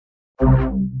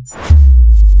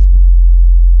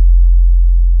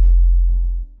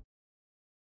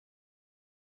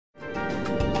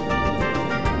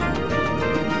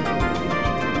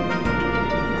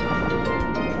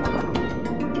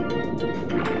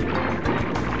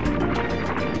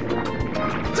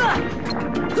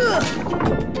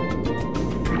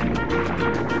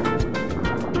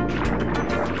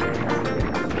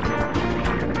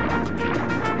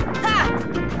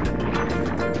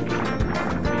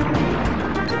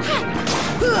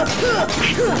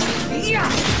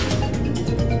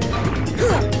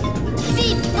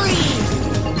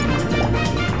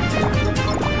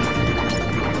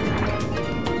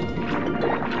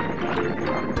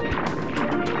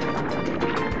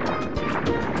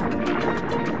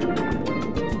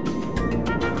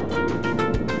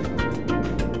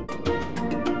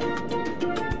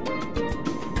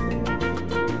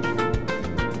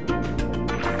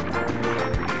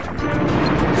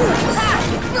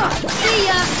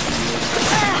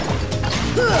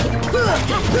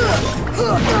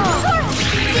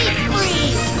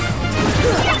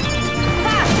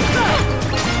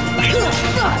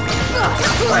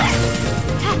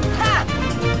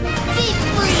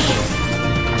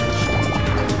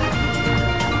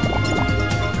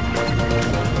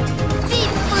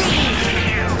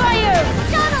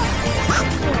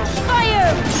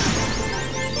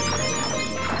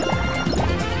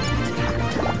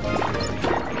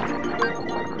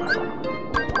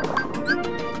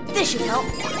This should help.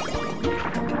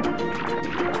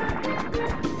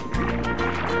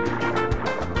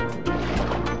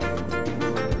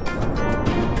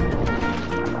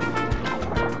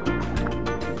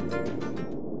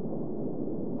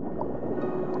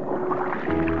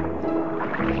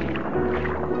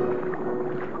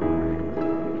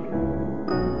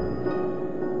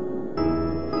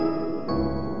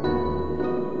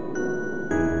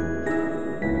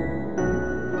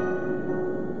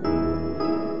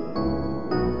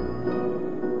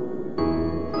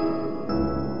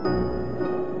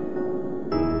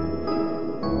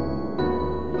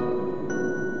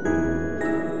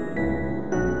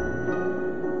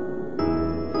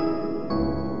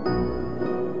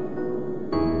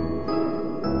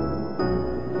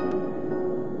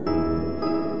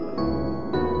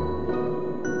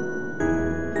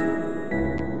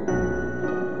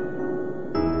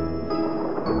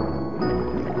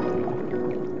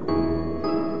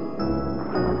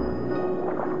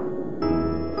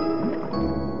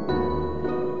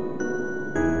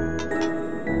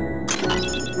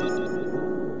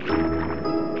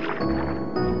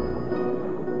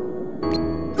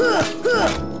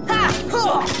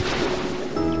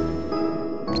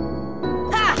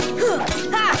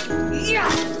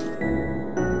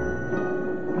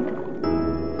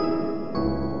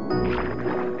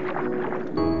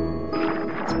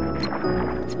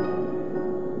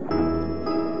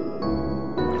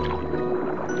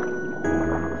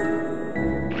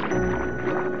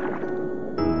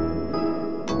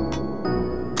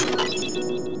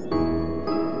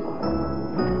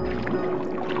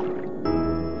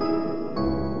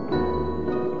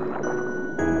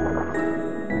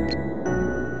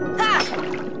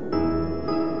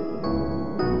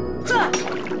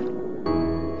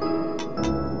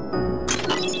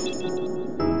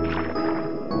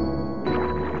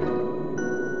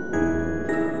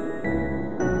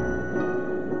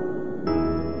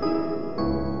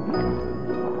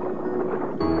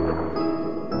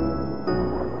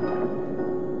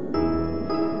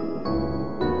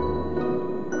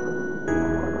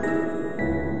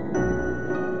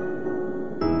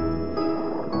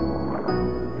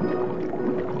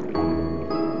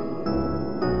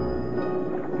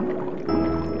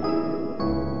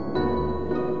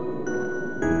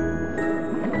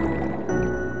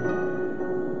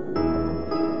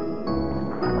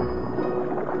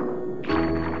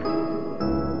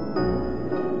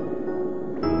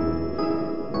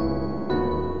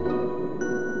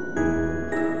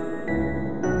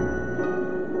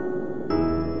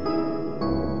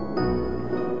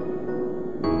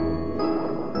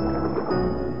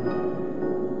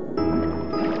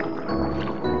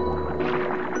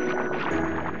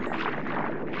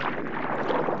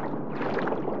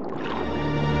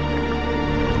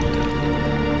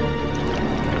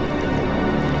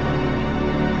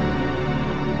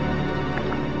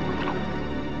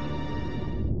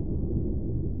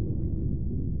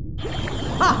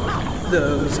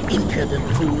 Those impudent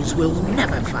fools will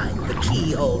never find the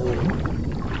keyhole.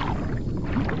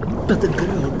 But the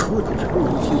girl could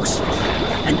prove useful,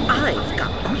 and I've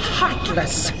got the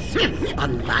heartless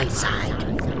on my side.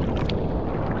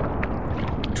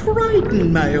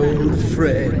 Triton, my old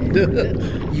friend.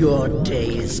 Your day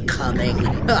is coming.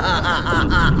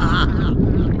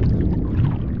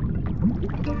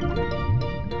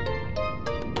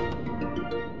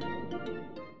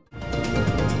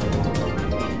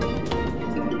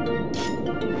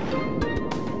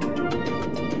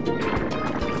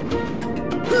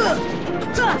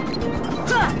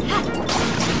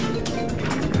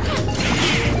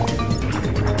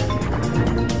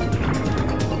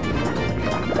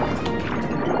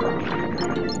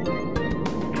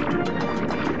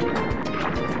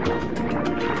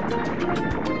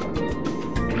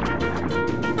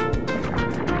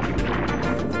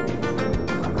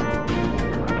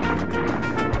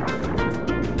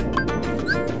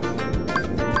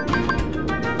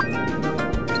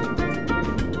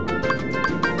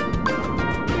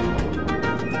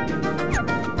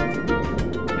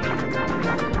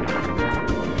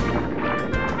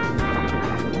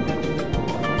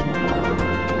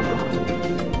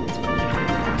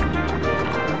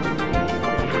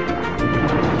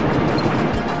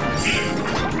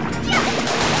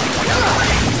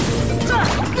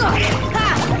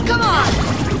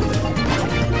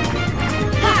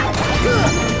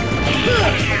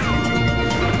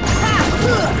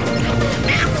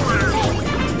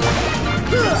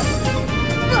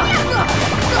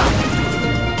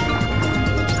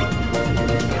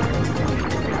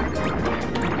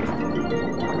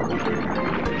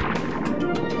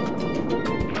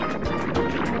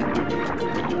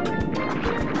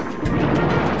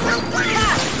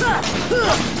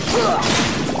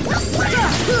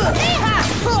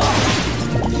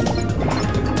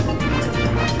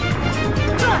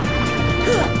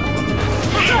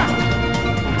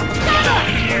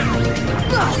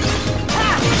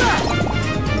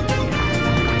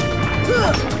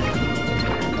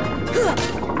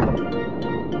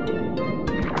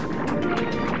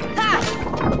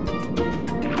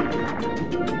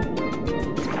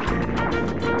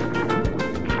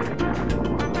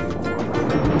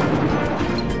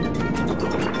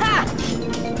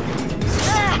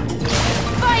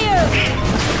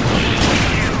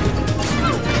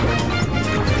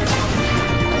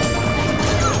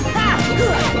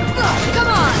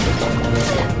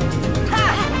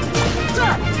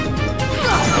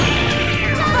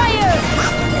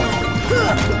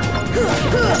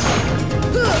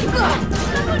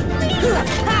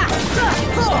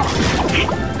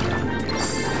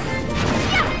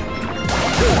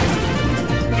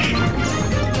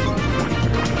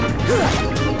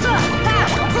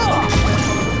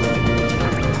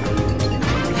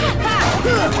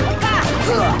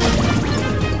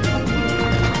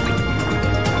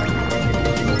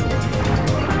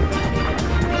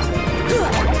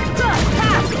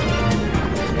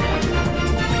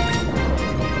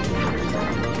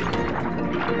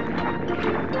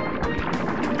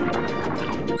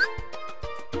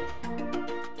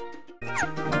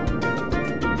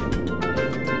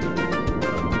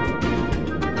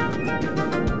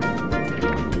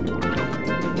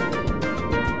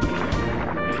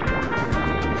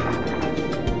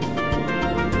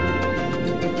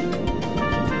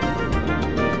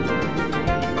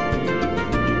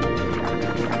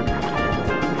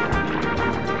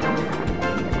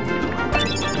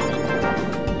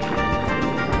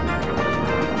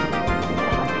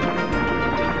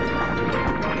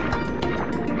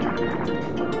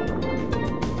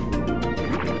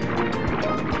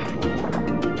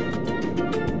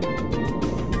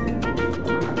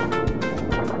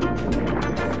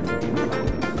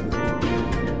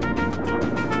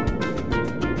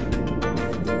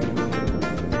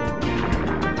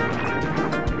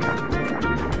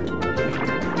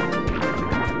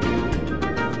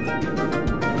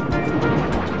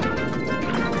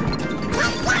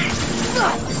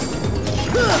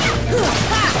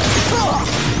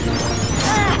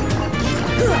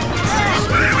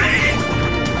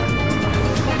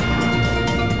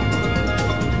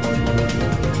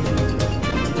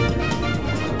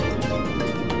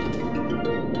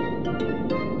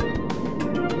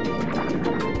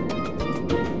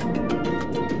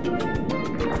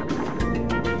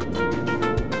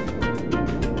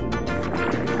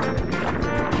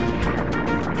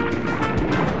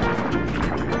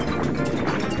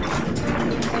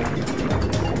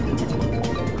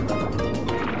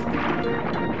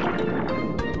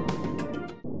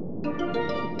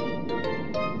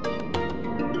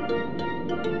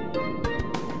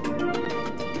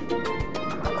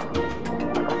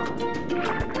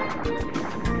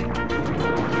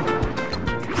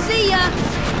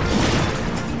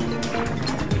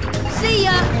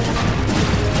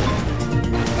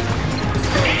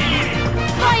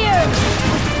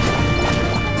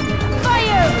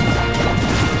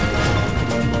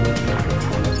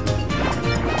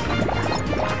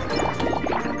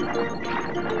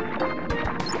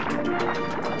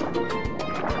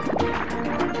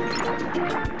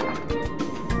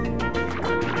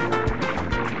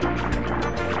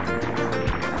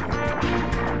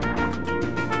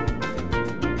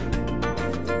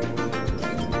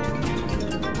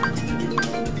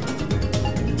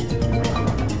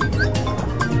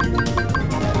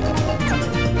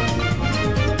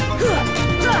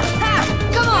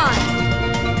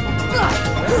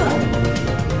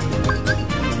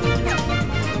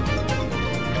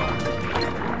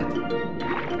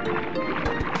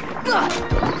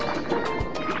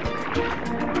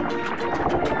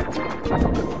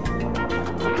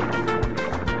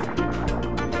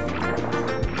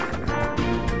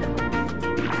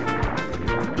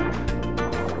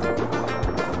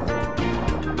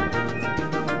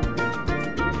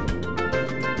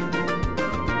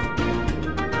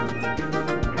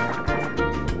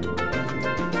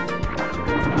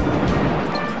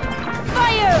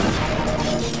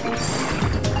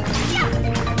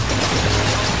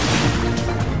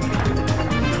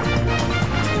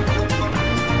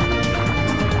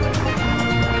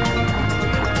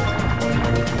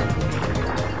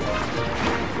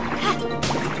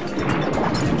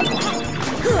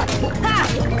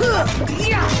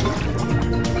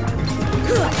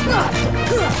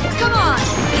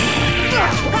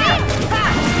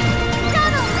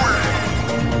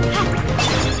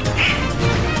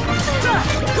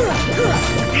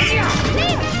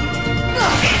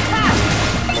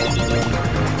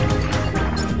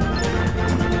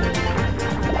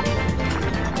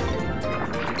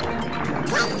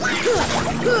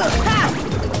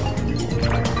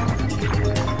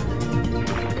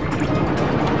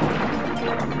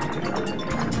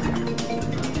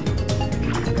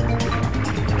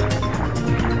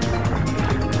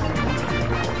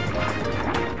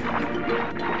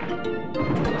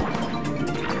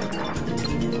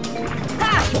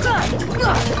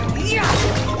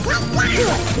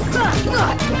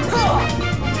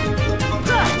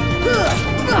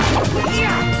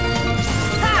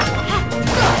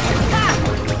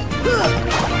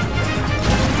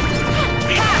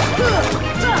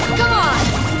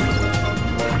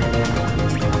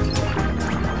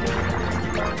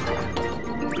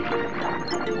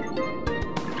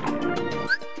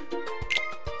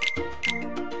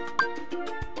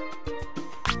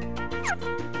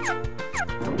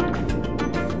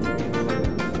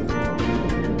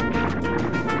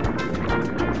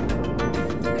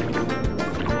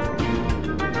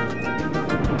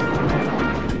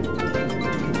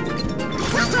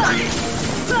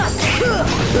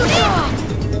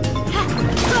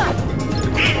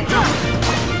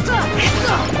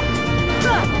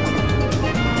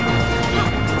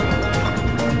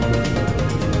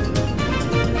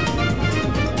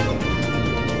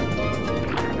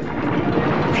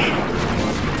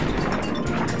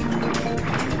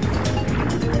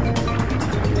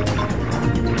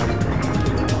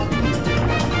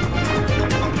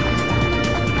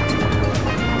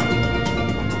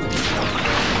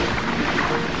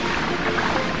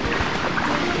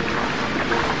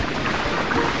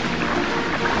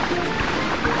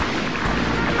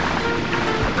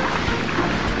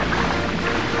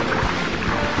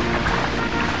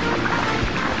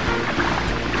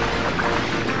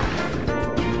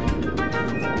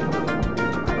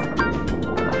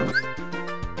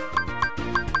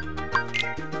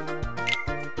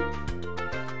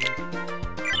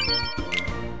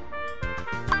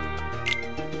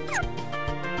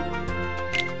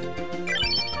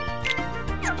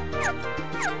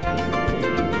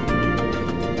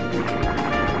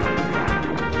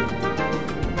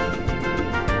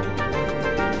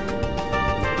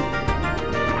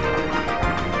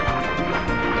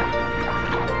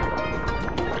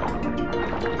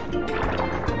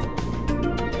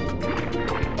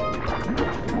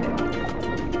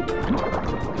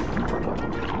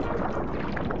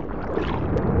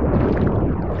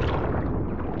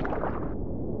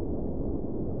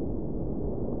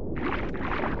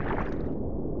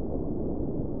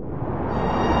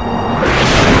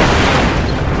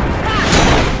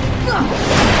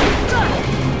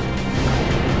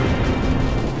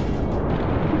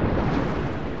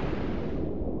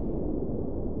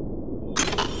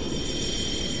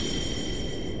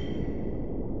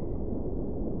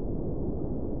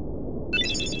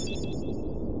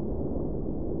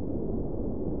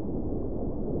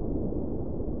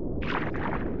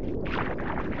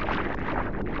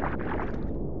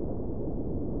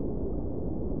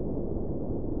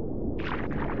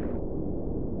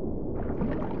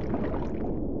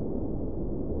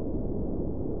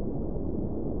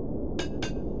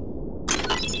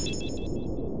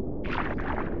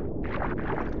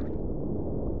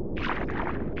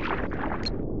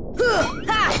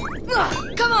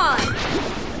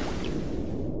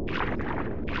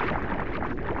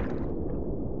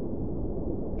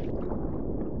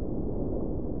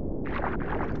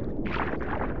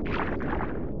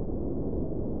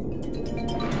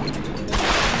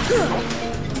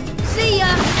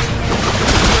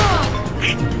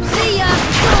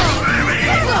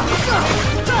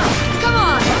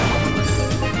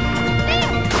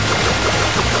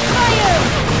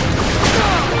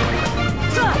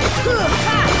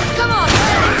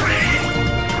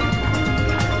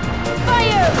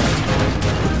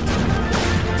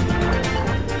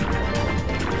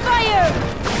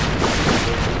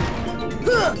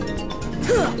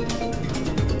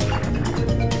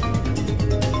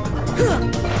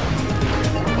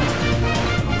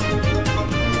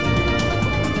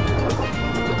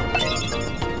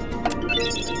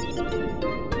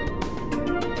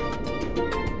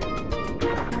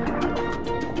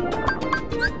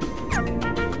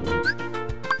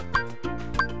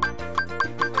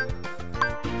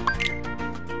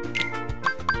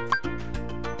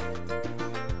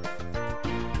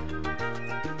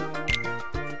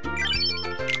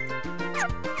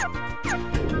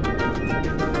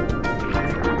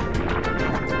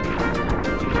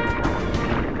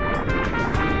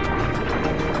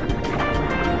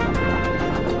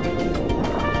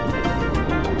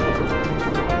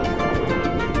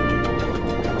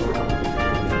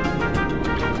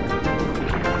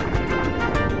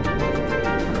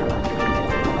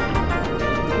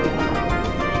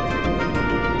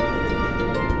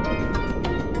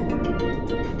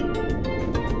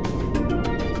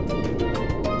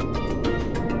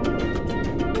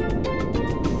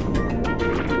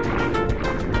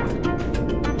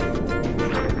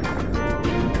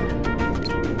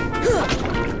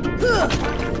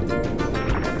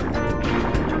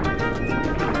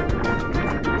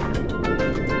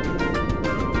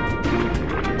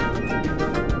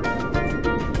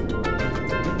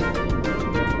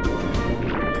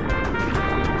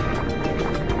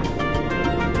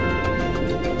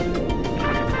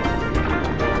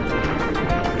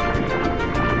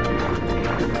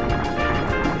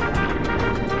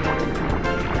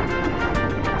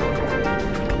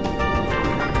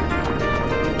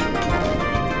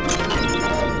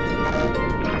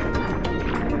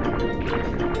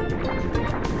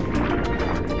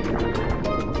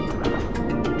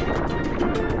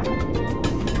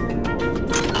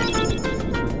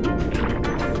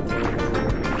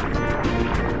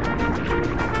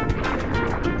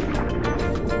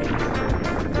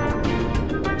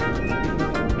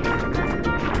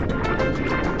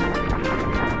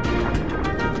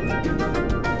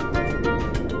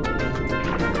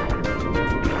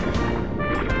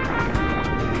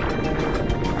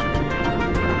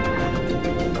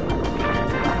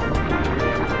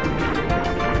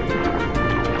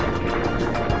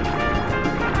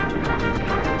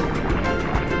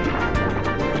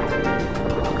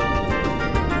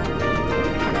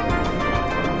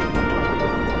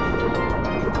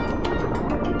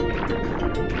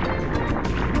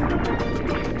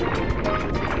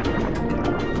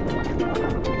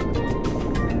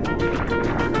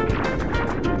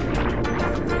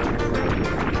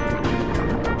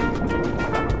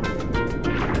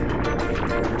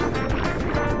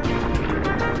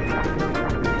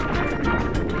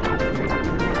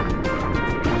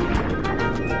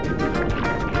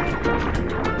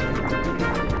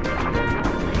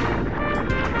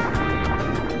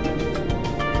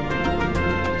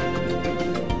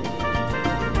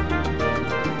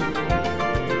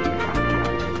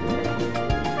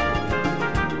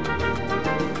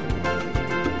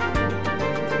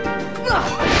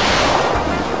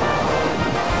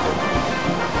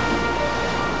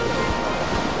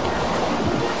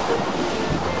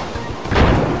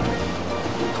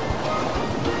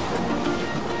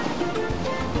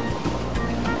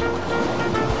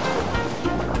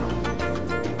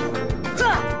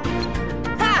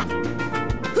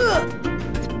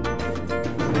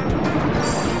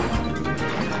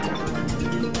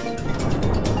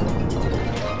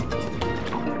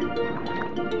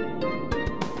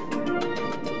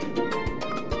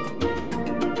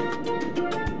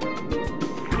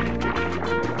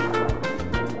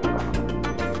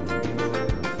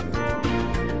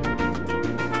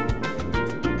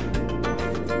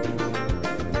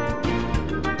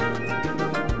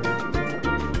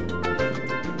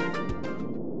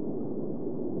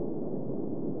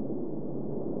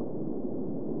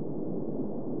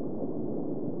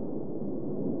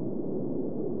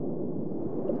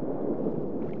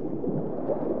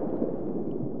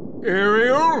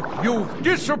 Ariel, you've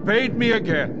disobeyed me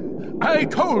again. I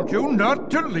told you not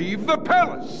to leave the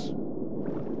palace.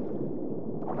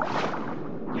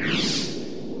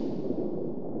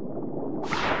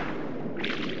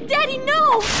 Daddy,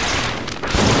 no!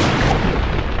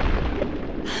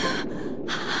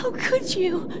 How could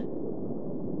you?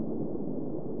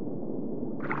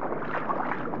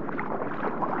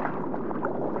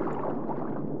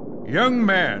 Young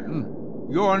man,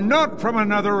 you're not from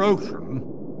another ocean.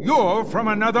 You're from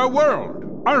another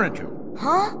world, aren't you?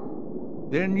 Huh?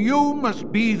 Then you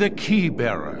must be the key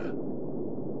bearer.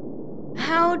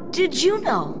 How did you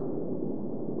know?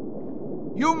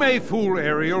 You may fool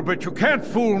Ariel, but you can't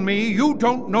fool me. You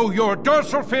don't know your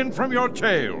dorsal fin from your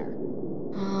tail.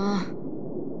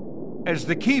 As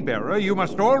the key bearer, you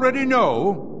must already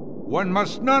know one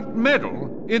must not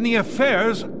meddle in the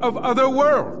affairs of other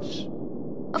worlds.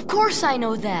 Of course I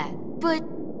know that, but...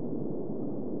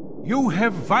 You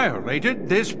have violated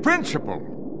this principle.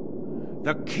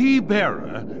 The key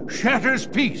bearer shatters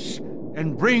peace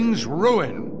and brings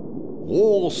ruin.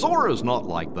 Oh, Sora's not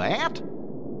like that.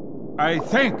 I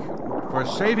thank you for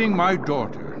saving my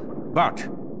daughter, but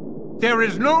there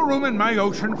is no room in my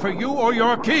ocean for you or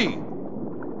your key.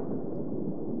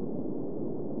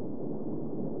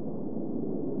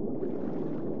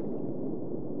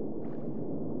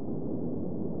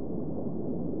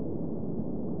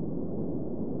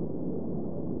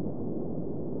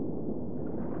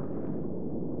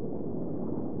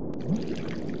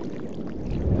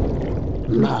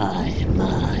 My,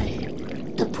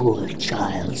 the poor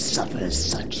child suffers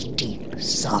such deep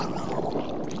sorrow.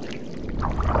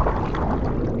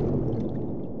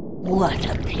 What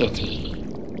a pity.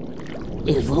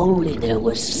 If only there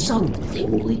was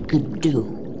something we could do.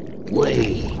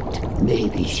 Wait,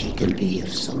 maybe she can be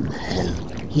of some help.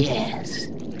 Yes,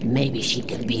 maybe she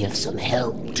can be of some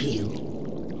help to you.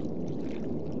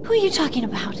 Who are you talking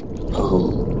about?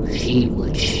 Oh, she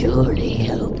would surely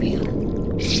help you.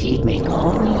 She'd make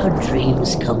all your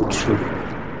dreams come true.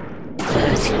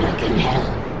 Ursula can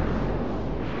help.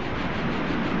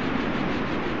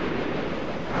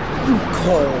 You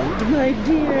called, my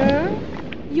dear?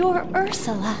 You're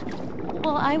Ursula.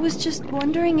 Well, I was just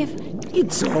wondering if...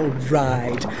 It's all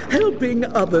right. Helping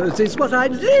others is what I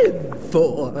live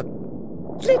for.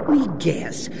 Let me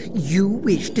guess. You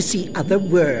wish to see other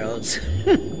worlds.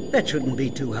 That shouldn't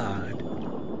be too hard.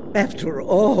 After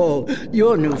all,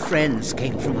 your new friends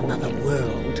came from another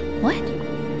world. What?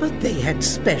 But they had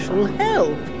special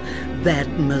help. That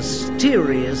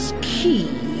mysterious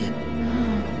key.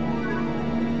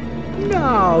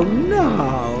 Now,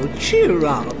 cheer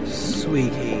up,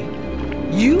 sweetie.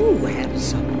 You have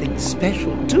something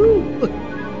special, too.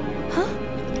 Huh?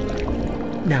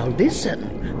 Now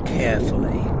listen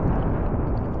carefully.